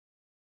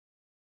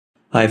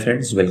Hi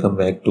friends, welcome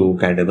back to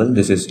CADable.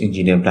 This is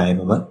Engineer Ibrahim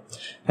Omer,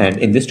 and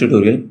in this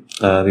tutorial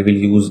we will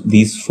use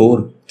these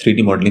four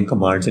 3D modeling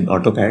commands in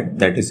AutoCAD,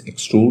 that is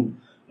Extrude,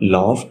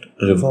 Loft,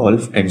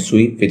 Revolve and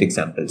Sweep with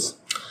examples.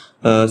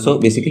 So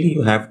basically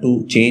you have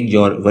to change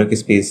your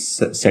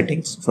workspace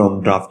settings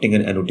from drafting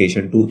and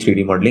annotation to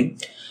 3D modeling.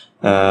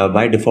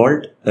 By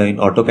default in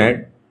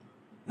AutoCAD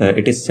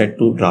it is set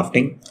to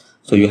drafting,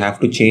 so you have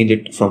to change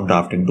it from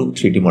drafting to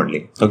 3D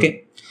modeling.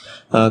 Okay.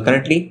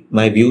 Currently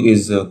my view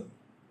is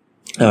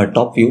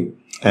top view,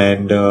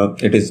 and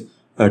it is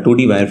a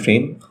 2D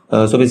wireframe.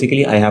 So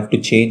basically I have to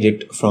change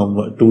it from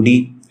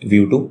 2D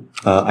view to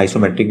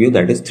isometric view,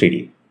 that is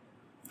 3D.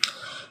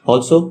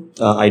 Also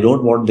I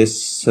don't want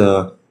this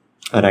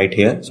right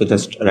here, so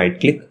just right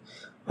click,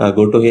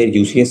 go to here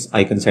UCS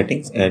icon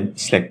settings and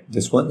select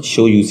this one,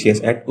 show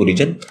UCS at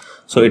origin,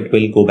 so it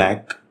will go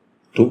back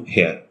to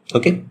here.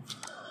 Okay.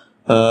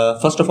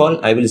 First of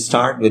all I will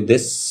start with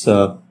this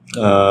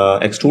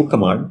extrude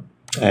command,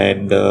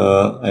 and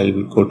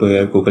I'll go to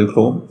here Google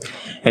Chrome,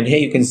 and here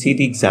you can see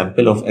the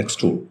example of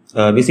extrude.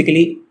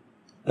 Basically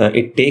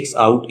it takes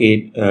out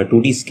a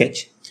 2D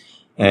sketch,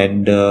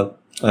 and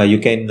you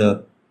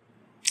can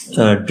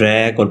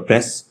drag or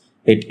press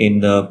it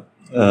in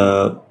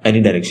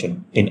any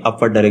direction, in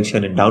upward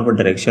direction, in downward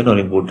direction, or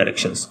in both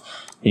directions.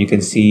 You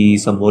can see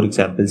some more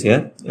examples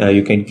here.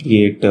 You can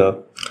create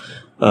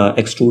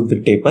extrude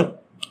with taper,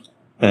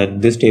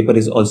 and this taper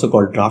is also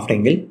called draft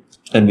angle,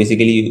 and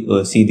basically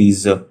you see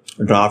these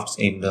drafts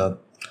in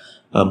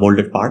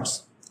molded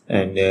parts,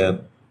 and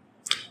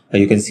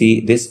you can see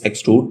this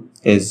extrude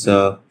is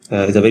a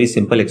very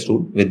simple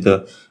extrude with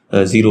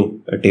the zero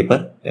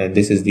taper, and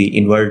this is the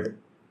inward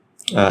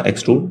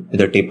extrude with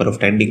a taper of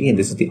 10 degree, and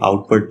this is the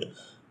outward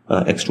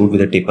extrude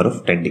with a taper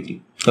of 10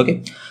 degree.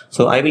 Okay,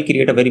 so I will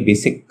create a very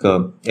basic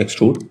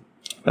extrude.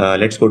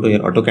 Let's go to your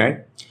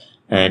AutoCAD,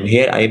 and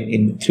here I am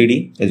in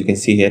 3D, as you can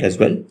see here as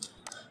well.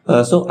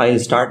 So I'll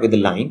start with the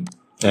line,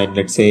 and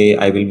let's say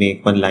I will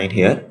make one line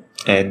here,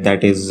 and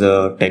that is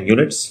 10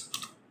 units,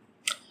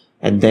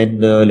 and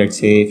then let's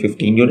say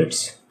 15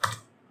 units,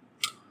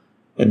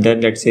 and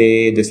then let's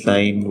say this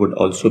line would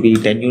also be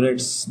 10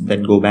 units,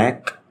 then go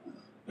back,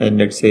 and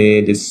let's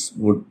say this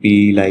would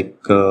be like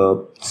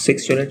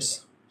 6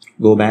 units,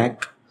 go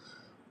back,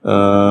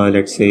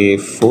 let's say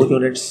 4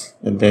 units,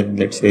 and then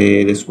let's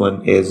say this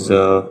one is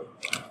 4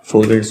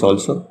 units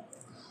also,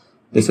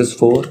 this is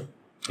 4,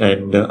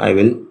 and I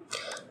will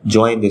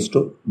join this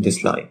to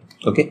this line.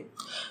 Okay.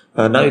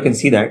 Now you can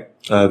see that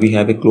we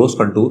have a closed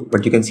contour,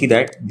 but you can see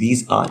that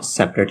these are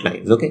separate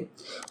lines. Okay,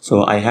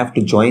 so I have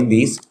to join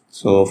these.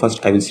 So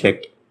first I will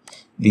select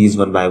these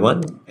one by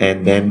one,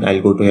 and then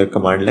I'll go to your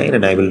command line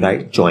and I will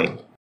write join,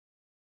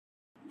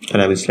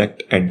 and I will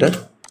select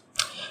enter,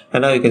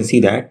 and now you can see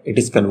that it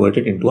is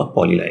converted into a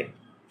polyline.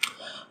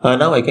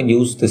 Now I can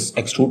use this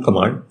extrude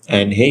command,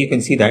 and here you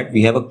can see that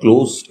we have a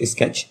closed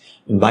sketch,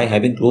 and by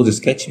having closed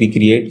sketch we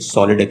create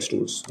solid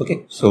extrudes.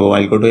 Okay, so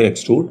I'll go to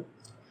extrude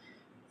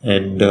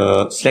and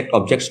select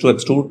objects to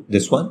extrude,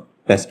 this one,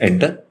 press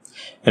enter,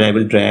 and I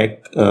will drag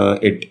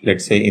it,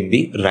 let's say, in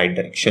the right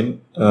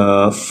direction,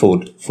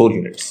 4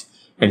 units,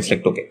 and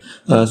select OK.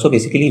 So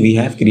basically we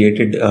have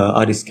created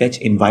our sketch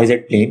in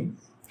YZ plane,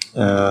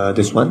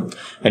 this one,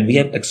 and we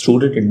have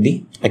extruded in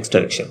the X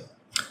direction.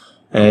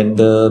 And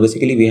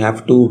basically we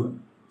have to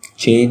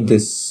change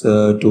this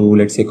to,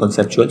 let's say,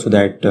 conceptual, so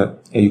that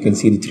you can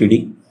see the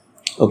 3D.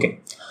 Okay,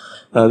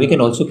 we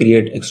can also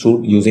create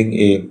extrude using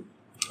a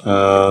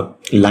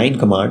line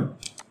command,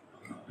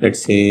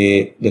 let's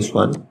say this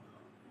one,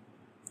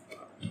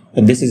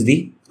 and this is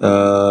the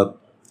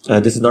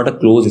this is not a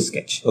closed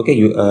sketch. Okay,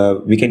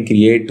 we can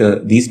create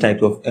these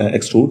types of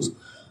extrudes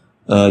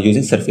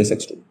using surface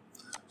extrude.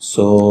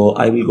 So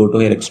I will go to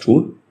here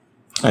extrude,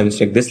 I will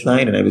select this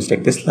line, and I will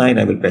select this line,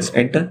 I will press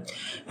enter,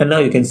 and now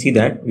you can see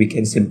that we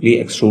can simply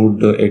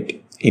extrude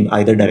it in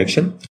either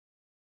direction.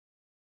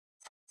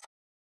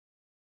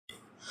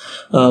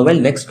 Well,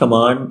 next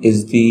command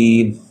is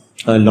the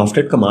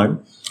lofted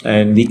command,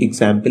 and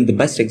the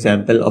best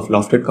example of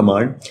lofted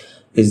command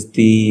is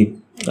the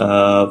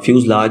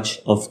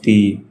fuselage of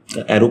the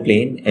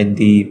aeroplane and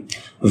the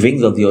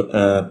wings of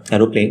the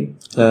aeroplane.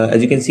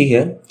 As you can see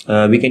here,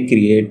 we can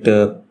create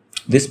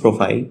this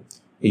profile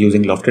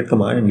using lofted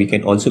command, and we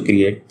can also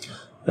create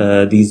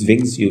these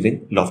wings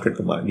using lofted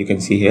command. You can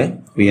see here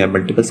we have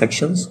multiple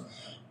sections,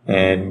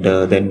 and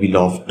then we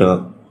loft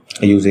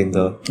using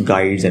the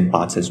guides and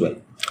paths as well.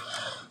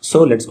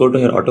 So let's go to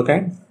your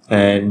AutoCAD,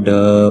 and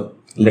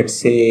let's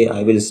say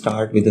I will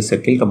start with the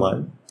circle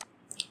command,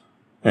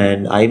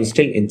 and I am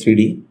still in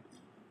 3D,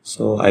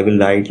 so I will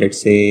write, let's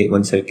say,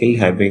 one circle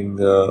having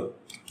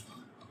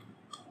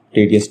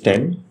radius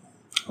 10,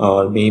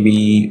 or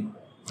maybe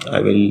I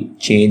will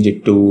change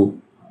it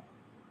to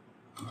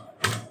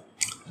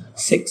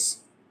 6,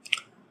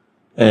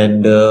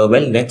 and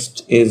well,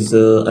 next is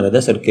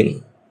another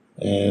circle,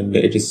 and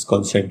it is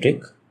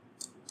concentric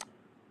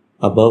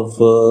above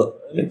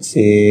let's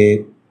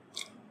say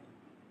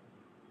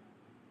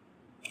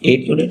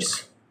 8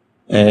 units,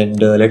 and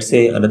let's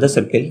say another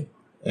circle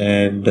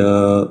and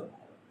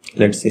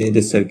let's say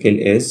this circle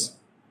is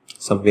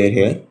somewhere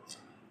here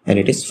and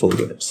it is 4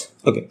 units.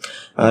 Okay,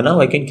 now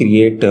I can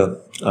create a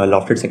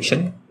lofted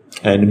section,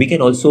 and we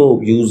can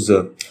also use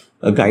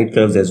guide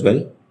curves as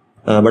well,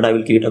 but I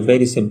will create a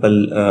very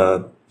simple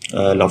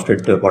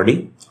lofted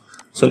body.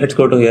 So let's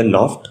go to here,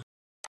 loft.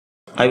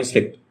 I will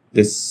select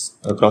this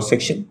cross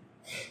section,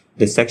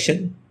 this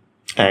section,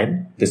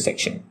 and this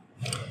section,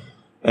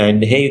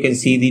 and here you can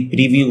see the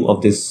preview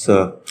of this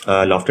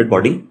lofted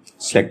body.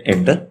 Select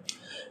enter,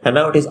 and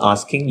now it is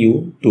asking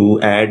you to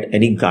add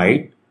any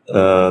guide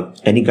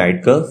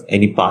curve,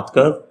 any path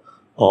curve,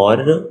 or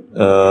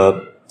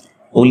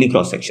only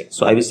cross section.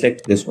 So I will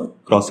select this one,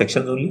 cross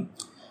sections only,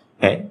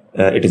 and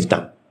it is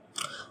done.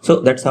 So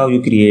that's how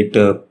you create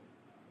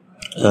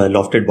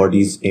lofted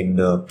bodies in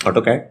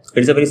AutoCAD.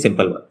 It is a very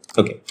simple one.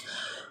 Okay,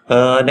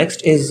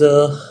 next is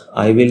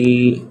I'll go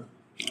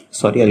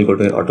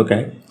to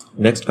AutoCAD.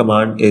 Next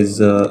command is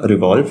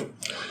revolve,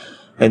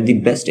 and the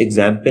best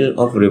example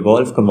of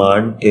revolve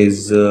command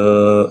is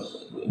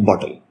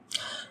bottle.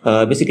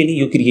 Basically,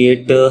 you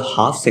create a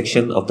half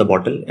section of the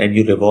bottle and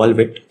you revolve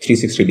it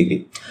 360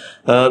 degree.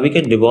 We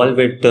can revolve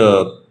it,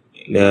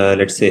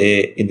 let's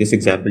say in this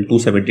example,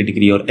 270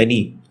 degree or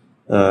any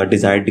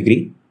desired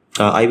degree.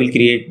 I will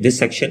create this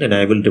section and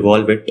I will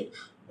revolve it,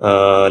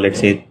 let's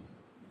say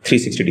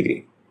 360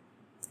 degree,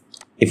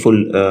 a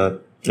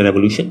full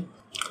revolution.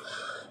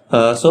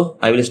 So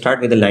I will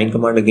start with the line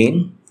command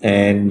again,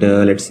 and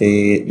let's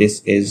say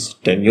this is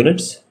 10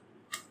 units,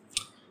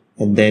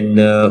 and then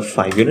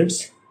 5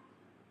 units,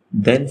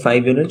 then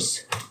 5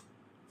 units,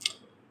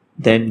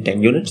 then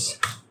 10 units,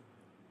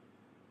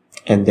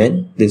 and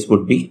then this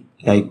would be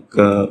like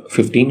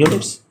 15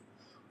 units,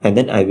 and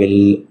then I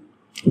will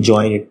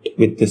join it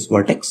with this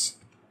vertex,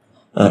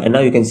 and now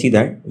you can see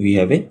that we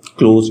have a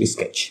closed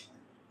sketch.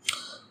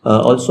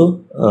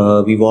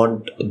 Also we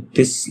want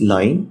this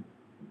line,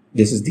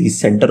 this is the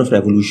center of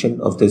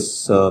revolution of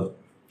this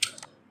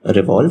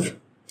revolve.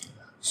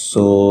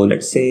 So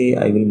let's say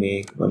I will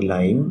make one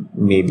line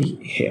maybe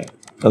here,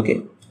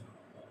 okay,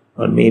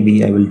 or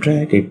maybe I will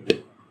drag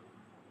it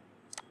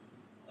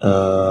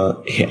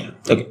here,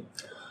 okay,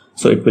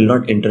 so it will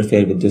not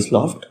interfere with this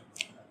loft.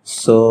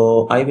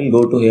 So I will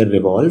go to here,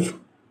 revolve.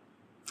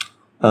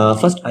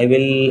 First I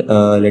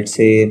will let's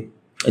say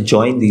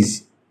join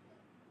these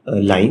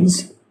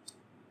lines.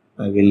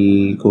 I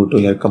will go to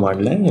your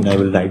command line and I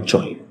will write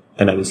join,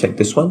 and I will select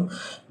this one.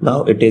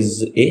 Now it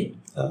is a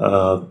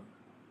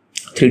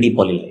 3D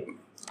polyline.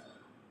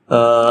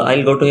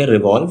 I'll go to your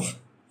revolve,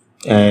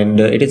 and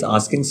it is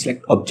asking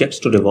select objects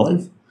to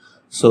revolve.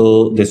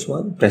 So this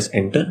one, press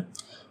enter,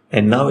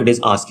 and now it is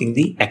asking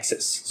the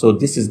axis. So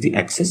this is the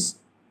axis,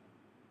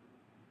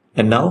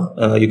 and now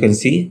you can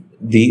see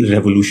the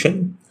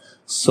revolution.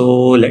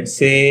 So let's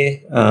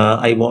say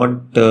I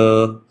want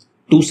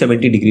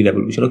 270 degree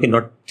revolution, okay,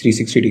 not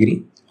 360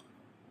 degree.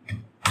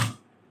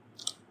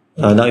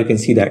 Now you can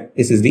see that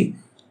this is the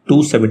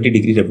 270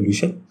 degree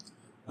revolution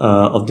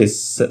of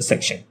this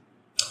section.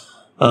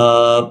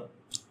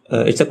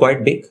 It's a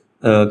quite big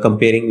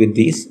comparing with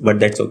these, but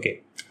that's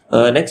okay.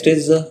 Next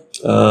is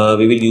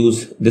we will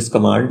use this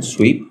command,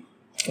 sweep,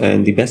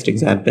 and the best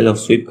example of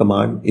sweep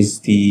command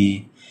is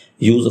the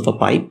use of a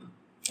pipe,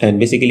 and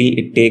basically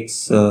it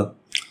takes a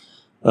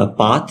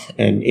path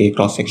and a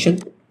cross section.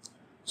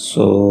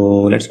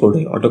 So let's go to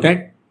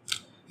AutoCAD,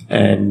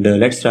 and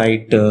let's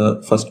write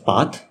first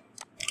path.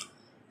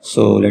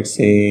 So let's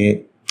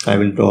say I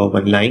will draw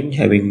one line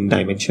having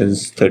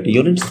dimensions 30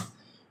 units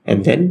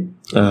and then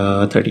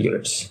 30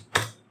 units.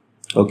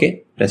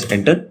 Okay, press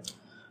enter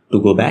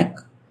to go back,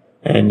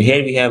 and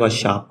here we have a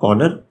sharp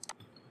corner.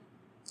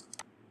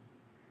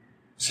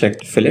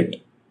 Select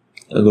fillet,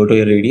 go to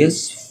your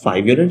radius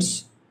 5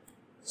 units,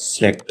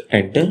 select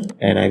enter,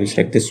 and I will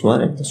select this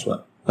one and this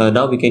one.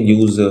 Now we can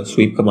use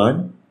sweep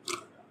command.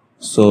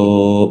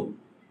 So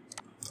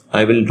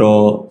I will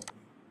draw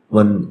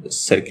one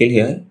circle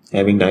here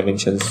having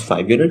dimensions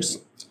 5 units,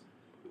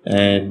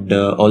 and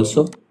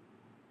also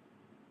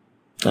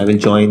I will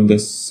join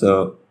this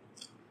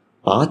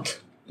path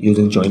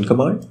using join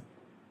command.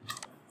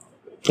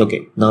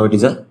 Okay, now it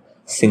is a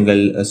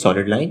single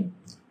solid line.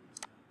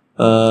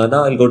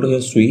 Now I'll go to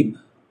your sweep,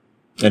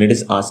 and it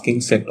is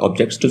asking select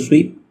objects to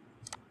sweep.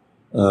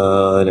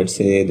 Let's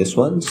say this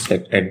one,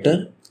 select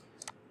enter,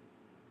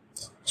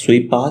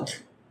 sweep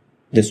path,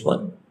 this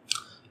one,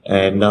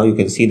 and now you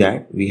can see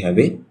that we have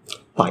a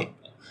pipe.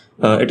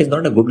 It is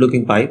not a good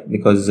looking pipe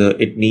because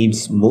it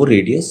needs more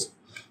radius.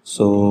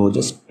 So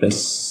just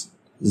press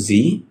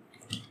Z,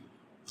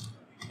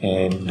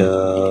 and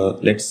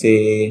let's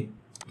say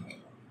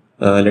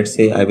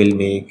I will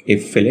make a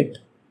fillet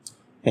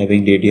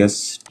having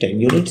radius 10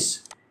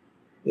 units.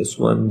 This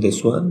one.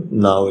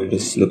 Now it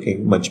is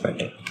looking much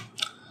better.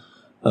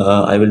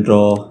 I will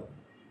draw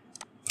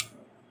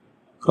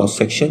cross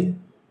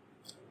section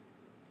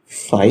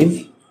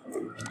 5.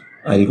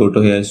 I'll go to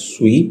here,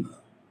 sweep.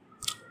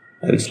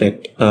 I will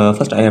select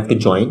first I have to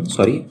join,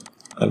 sorry,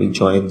 I will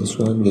join this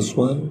one,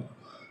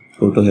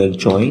 go to here,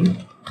 join,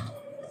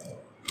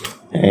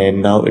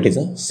 and now it is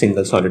a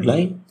single solid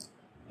line.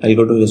 I'll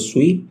go to the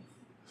sweep,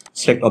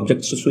 select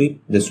objects to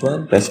sweep, this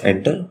one, press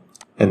enter,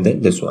 and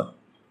then this one.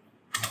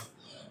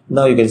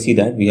 Now you can see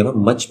that we have a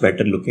much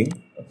better looking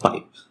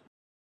pipe.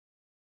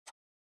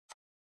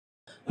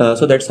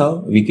 So that's how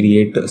we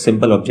create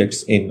simple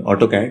objects in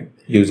AutoCAD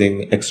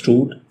using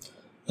Extrude,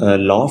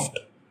 Loft,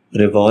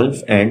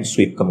 Revolve, and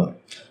Sweep command.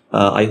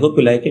 I hope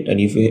you like it, and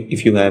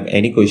if you have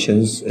any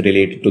questions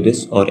related to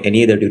this or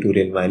any other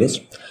tutorial in my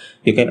list,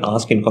 you can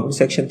ask in comment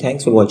section.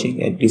 Thanks for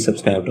watching, and please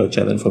subscribe to our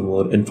channel for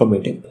more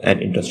informative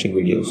and interesting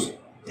videos.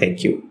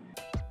 Thank you.